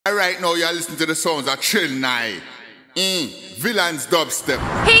Right now you're listening to the sounds of Trill Nye. Villains Dubstep.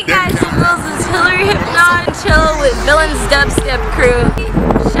 Hey guys, and girls, it's Hilery, Hypknotik, and Trill with Villains Dubstep crew.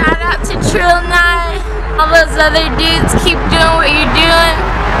 Shout out to Trill Nye. All those other dudes, keep doing what you're doing.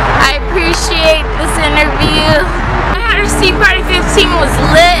 I appreciate this interview. My Sea Party 15 was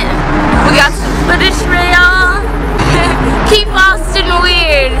lit. We got some footage for y'all. Keep Austin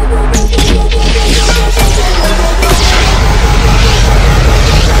weird.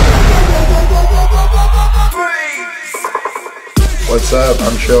 What's up?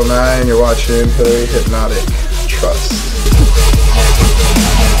 I'm Trill Nye and you're watching Hilery Hypknotik. Trust.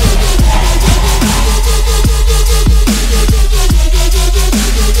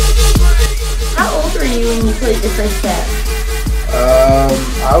 How old were you when you played your first set?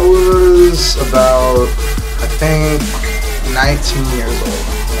 I was about, I think, 19 years old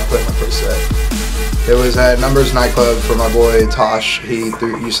when I played my first set. It was at Numbers nightclub for my boy Tosh. He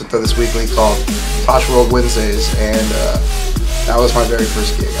used to throw this weekly called Tosh World Wednesdays, and that was my very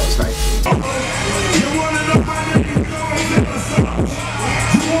first gig. I was 19.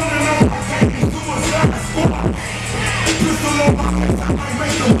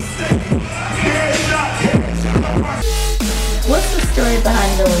 What's the story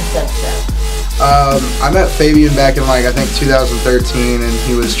behind Villains Dubstep? I met Fabian back in I think 2013, and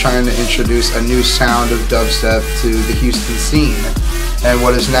he was trying to introduce a new sound of dubstep to the Houston scene, and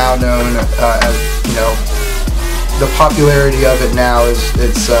what is now known as, the popularity of it now is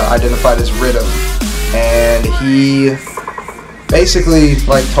it's identified as Riddim. And he basically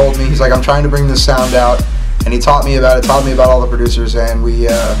told me, he's like, I'm trying to bring this sound out, and he taught me about it, taught me about all the producers, and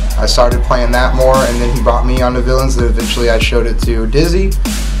I started playing that more, and then he brought me onto Villains, and eventually I showed it to Dizzy,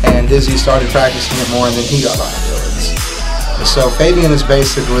 and Dizzy started practicing it more, and then he got on Villains. And so Fabian is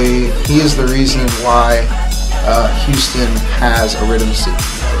basically, he is the reason why Houston has a rhythm scene.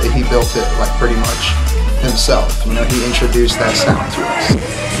 He built it pretty much himself. He introduced that sound to us.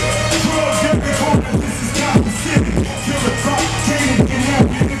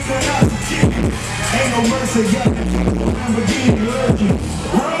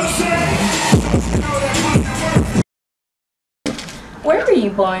 Where were you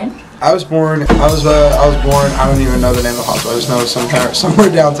born? I was born, I don't even know the name of the hospital. I just know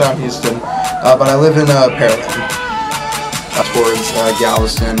somewhere downtown Houston. But I live in Pearland, towards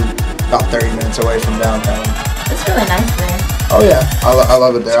Galveston, about 30 minutes away from downtown. It's really nice there. Oh yeah, I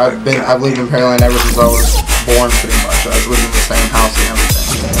love it there. I've lived in Pearland ever since I was born, pretty much. I was living in the same house and everything.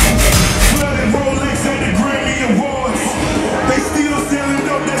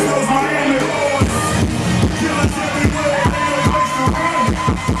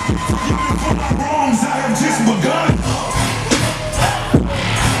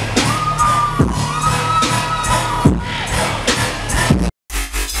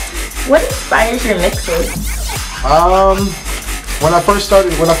 What inspires your mixes? When I first got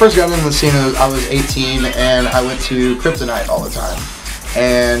into the scene, I was 18, and I went to Kryptonite all the time.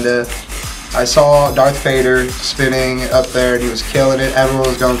 And I saw Darth Vader spinning up there, and he was killing it. Everyone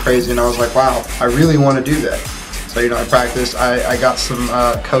was going crazy, and I was like, wow, I really want to do that. So I practiced. I got some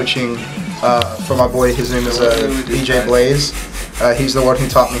coaching from my boy. His name is DJ Blaze. He's the one who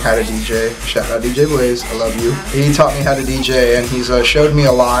taught me how to DJ. Shout out DJ Blaze, I love you. He taught me how to DJ, and he's showed me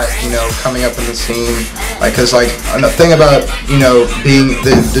a lot, coming up in the scene. Cause the thing about, being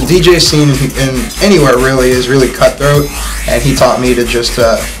the DJ scene in anywhere really is really cutthroat, and he taught me to just,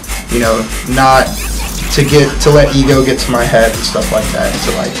 not to let ego get to my head and stuff like that,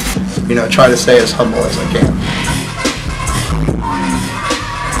 and to try to stay as humble as I can.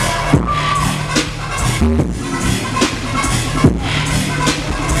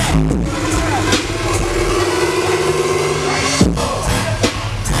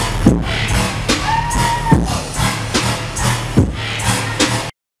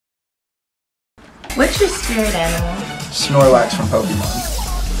 What's your spirit animal? Snorlax from Pokemon.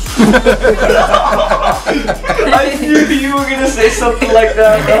 I knew you were gonna say something like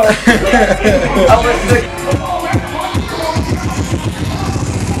that, bro. I was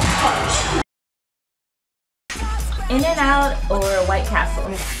In-N-Out or White Castle?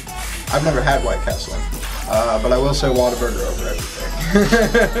 I've never had White Castle, but I will say Whataburger over everything.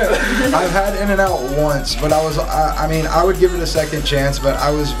 I've had In-N-Out once, but I would give it a second chance, but I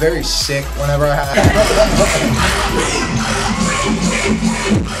was very sick whenever I had it.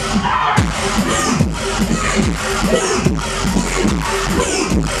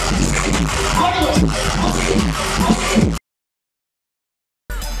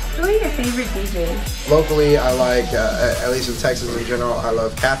 Who are your favorite DJs? Locally, I like, at least in Texas in general, I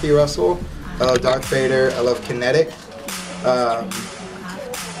love Kathy Russell, I love Darth Vader, I love Hypknotik.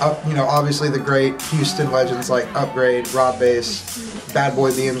 obviously the great Houston legends like Upgrade, Rob Bass, Bad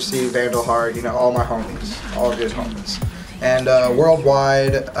Boy BMC, Vandal Hard, all my homies, all good homies. And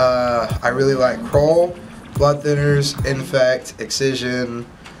worldwide, I really like Kroll, Blood Thinners, Infect, Excision,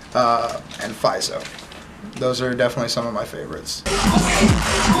 and FISO. Those are definitely some of my favorites.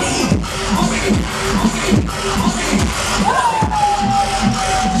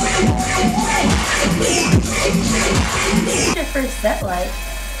 What's your first set like?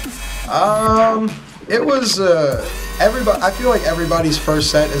 It was everybody. I feel like everybody's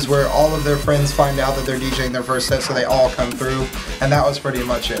first set is where all of their friends find out that they're DJing their first set, so they all come through, and that was pretty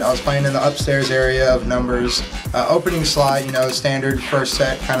much it. I was playing in the upstairs area of Numbers, opening slide, standard first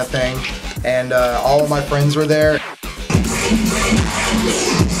set kind of thing, and all of my friends were there.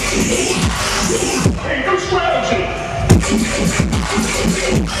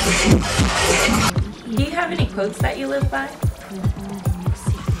 Do you have any quotes that you live by?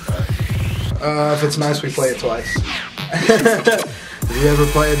 If it's nice, we play it twice. If you ever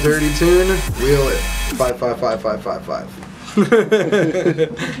play a dirty tune, wheel it. 5555555.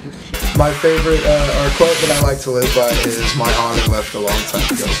 My favorite or quote that I like to live by is "My honor left a long time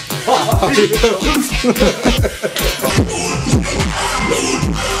ago."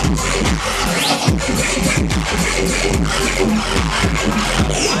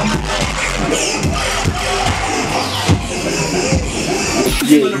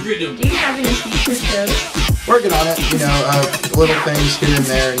 Do you have any future shows? Working on it, little things here and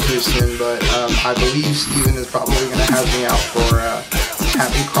there in Houston, but I believe Steven is probably going to have me out for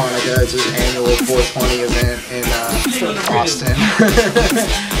Happy Chronica. It's his annual 420 event in Austin.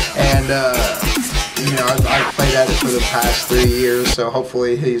 And, I've played at it for the past 3 years, so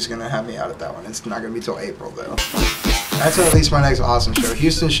hopefully he's going to have me out at that one. It's not going to be till April, though. That's at least my next Austin show.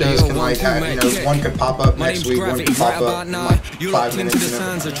 Houston shows can one could pop up next week, one could pop up in like 5 minutes.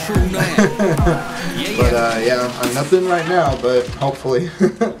 But yeah, nothing right now, but hopefully.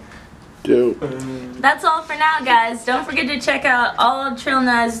 Dope. That's all for now, guys. Don't forget to check out all of Trill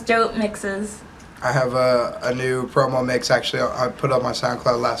Nye's dope mixes. I have a new promo mix. Actually, I put up my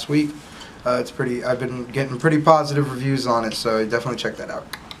SoundCloud last week. It's pretty. I've been getting pretty positive reviews on it, so definitely check that out.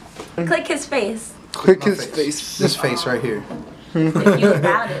 Click his face. Click his face. This face right here. If you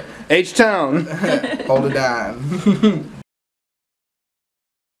about it. H-Town. Hold it down.